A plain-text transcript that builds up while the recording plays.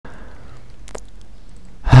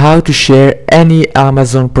how to share any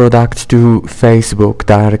Amazon product to Facebook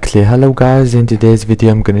directly. Hello guys, in today's video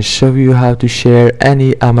I'm gonna show you how to share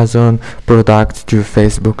any Amazon product to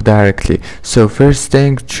Facebook directly. So first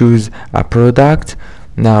thing, choose a product.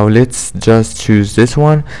 Now let's just choose this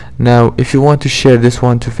one. Now if you want to share this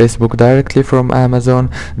one to Facebook directly from Amazon,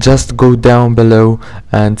 just go down below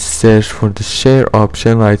and search for the share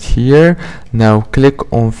option right here. Now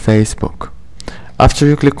click on Facebook. After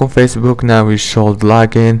you click on Facebook, now you should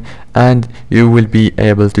log in and you will be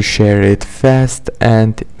able to share it fast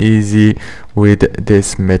and easy with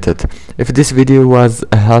this method. If this video was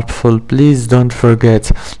helpful, please don't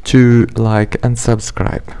forget to like and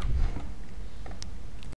subscribe.